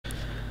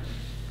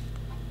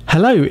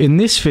Hello, in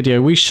this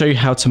video we show you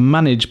how to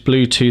manage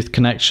Bluetooth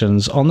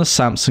connections on the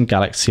Samsung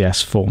Galaxy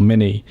S4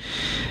 Mini.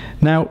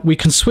 Now we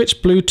can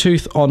switch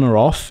Bluetooth on or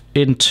off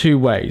in two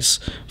ways.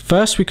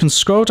 First, we can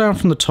scroll down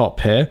from the top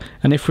here,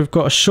 and if we've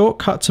got a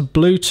shortcut to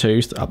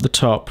Bluetooth up the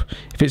top,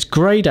 if it's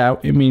greyed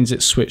out it means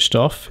it's switched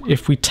off.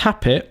 If we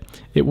tap it,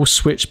 it will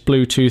switch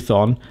Bluetooth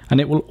on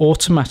and it will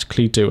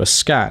automatically do a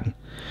scan.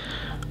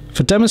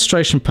 For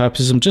demonstration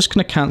purposes, I'm just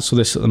going to cancel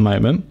this at the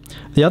moment.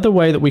 The other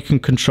way that we can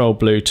control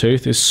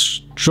Bluetooth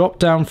is drop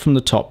down from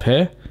the top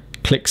here,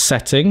 click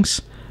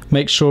settings,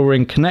 make sure we're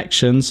in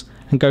connections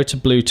and go to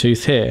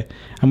Bluetooth here,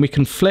 and we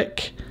can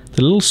flick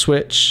the little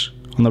switch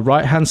on the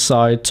right hand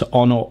side to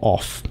on or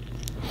off.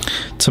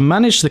 To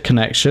manage the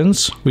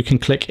connections, we can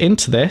click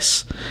into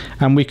this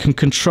and we can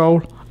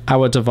control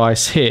our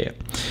device here.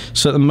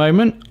 So at the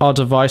moment our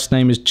device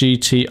name is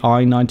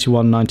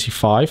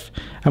GTI9195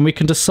 and we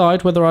can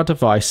decide whether our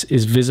device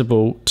is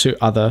visible to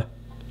other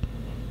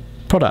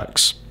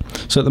products.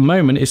 So at the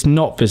moment it's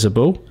not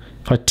visible.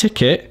 If I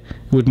tick it,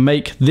 it would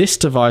make this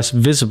device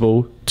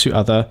visible to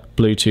other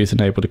Bluetooth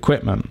enabled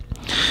equipment.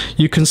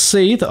 You can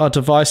see that our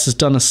device has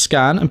done a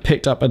scan and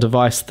picked up a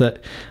device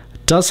that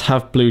does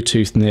have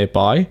Bluetooth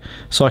nearby,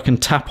 so I can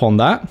tap on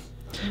that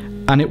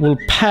and it will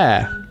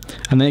pair.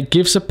 And then it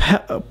gives a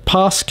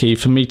passkey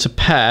for me to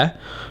pair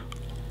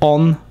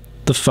on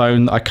the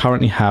phone that I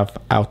currently have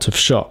out of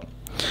shot.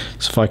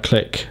 So if I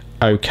click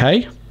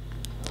OK,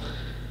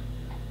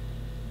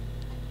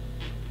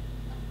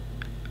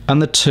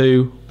 and the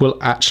two will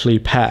actually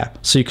pair.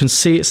 So you can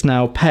see it's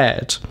now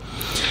paired.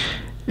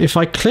 If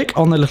I click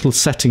on the little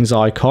settings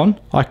icon,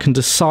 I can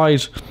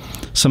decide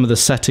some of the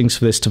settings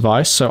for this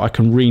device, so I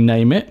can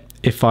rename it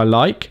if I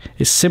like.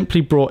 It's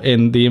simply brought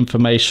in the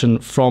information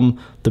from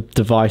the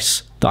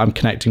device that I'm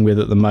connecting with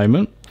at the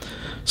moment.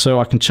 So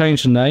I can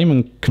change the name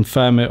and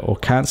confirm it or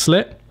cancel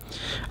it.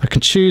 I can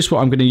choose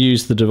what I'm going to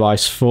use the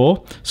device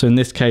for. So in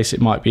this case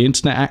it might be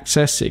internet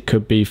access, it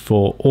could be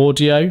for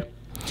audio.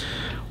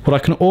 What I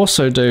can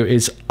also do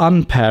is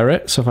unpair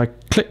it. So if I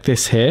click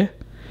this here,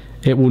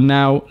 it will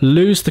now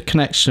lose the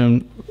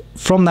connection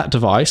from that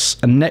device,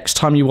 and next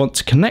time you want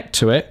to connect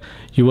to it,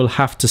 you will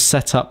have to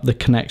set up the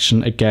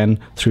connection again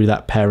through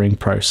that pairing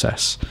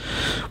process.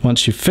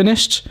 Once you've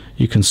finished,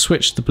 you can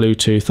switch the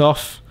Bluetooth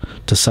off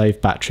to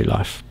save battery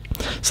life.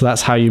 So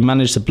that's how you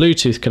manage the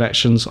Bluetooth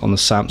connections on the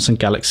Samsung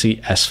Galaxy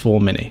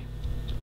S4 Mini.